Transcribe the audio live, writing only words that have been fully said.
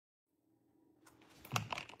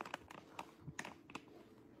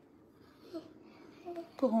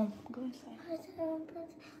Go home. Go inside.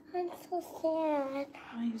 I'm so scared.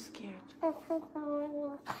 Why are you scared?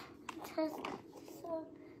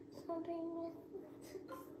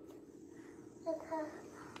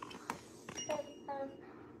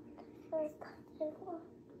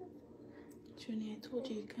 Junior, I told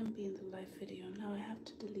you you can't be in the live video. Now I have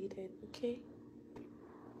to delete it, okay?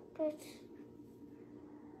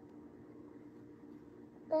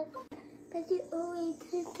 But you always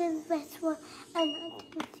did the best one and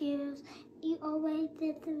not the videos. You always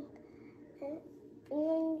did them.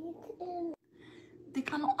 They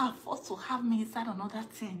cannot afford to have me inside another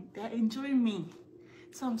thing. They're enjoying me.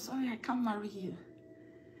 So I'm sorry I can't marry you.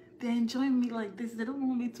 They're enjoying me like this. They don't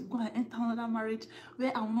want me to go and enter another marriage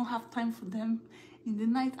where I will not have time for them. In the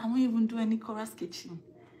night, I won't even do any korra sketching.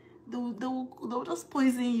 They will just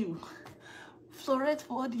poison you. Florette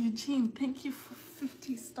Ward Eugene, thank you for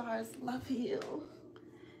 50 stars. Love you.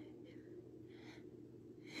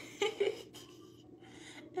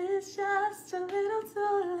 It's just a little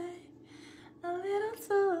too late, a little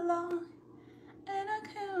too long, and I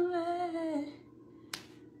can't wait.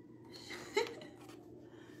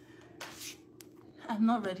 I'm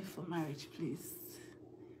not ready for marriage, please.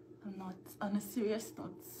 I'm not. On a serious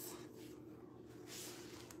note.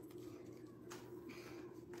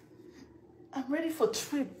 I'm ready for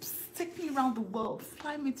trips. Take me around the world.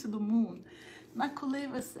 Fly me to the moon. Nakule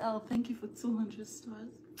Vassell, thank you for 200 stars.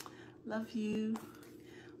 Love you.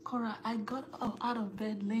 Korra, I got out of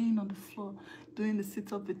bed laying on the floor doing the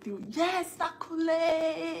sit-up with you. Yes,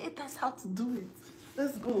 Nakule! That's how to do it.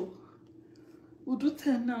 Let's go. We'll do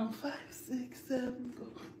 10 now. 5, 6, 7, go.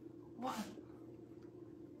 1,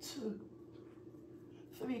 2,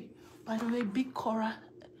 3. By the way, big Korra.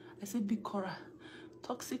 I said big Korra.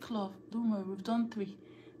 Toxic Love. Don't worry, we've done 3.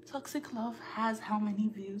 Toxic Love has how many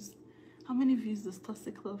views? How many views does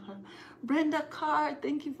Toxic Love have? Brenda Carr,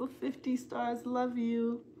 thank you for 50 stars. Love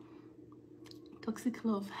you. Toxic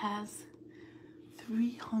Love has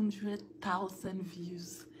 300,000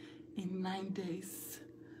 views in 9 days.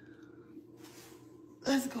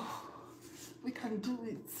 Let's go. We can do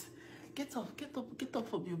it. Get up, get up, get up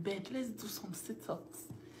from your bed. Let's do some sit-ups.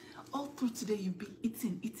 All through today, you'll be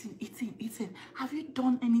eating, eating, eating, eating. Have you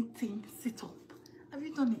done anything sit-up? Have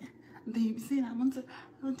you done it? Then you'll be saying, I want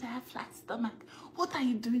to have flat stomach. What are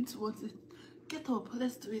you doing towards it? Get up,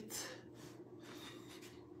 let's do it.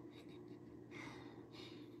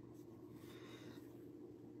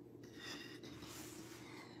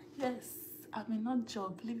 Yes, I'm in odd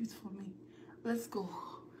job. Leave it for me. Let's go.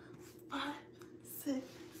 5, 6,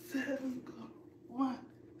 7, go. 1,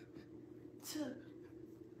 2,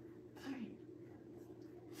 3,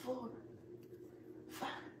 4, 5,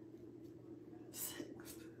 6,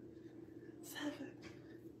 7,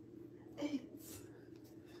 8,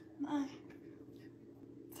 9,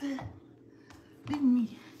 10. Leave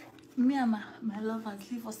me. Me and my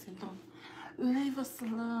lovers, leave us alone. Leave us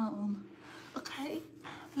alone. Okay?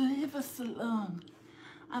 Leave us alone.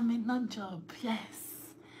 I'm in a job. Yes.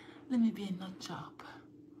 Let me be in a job.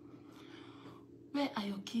 Where are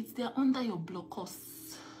your kids? They're under your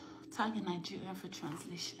blockers. Tag in Nigerian for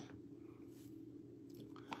translation.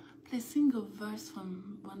 Please sing a verse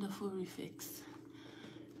from Wonderful Refix.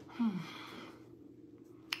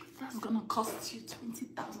 That's gonna cost you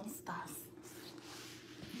 20,000 stars.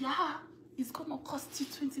 Yeah, it's gonna cost you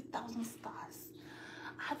 20,000 stars.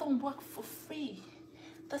 I don't work for free.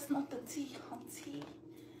 That's not the tea, auntie.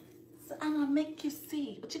 So I'm gonna make you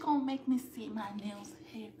see. But you gonna make me see my nails,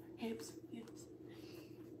 hips, hips.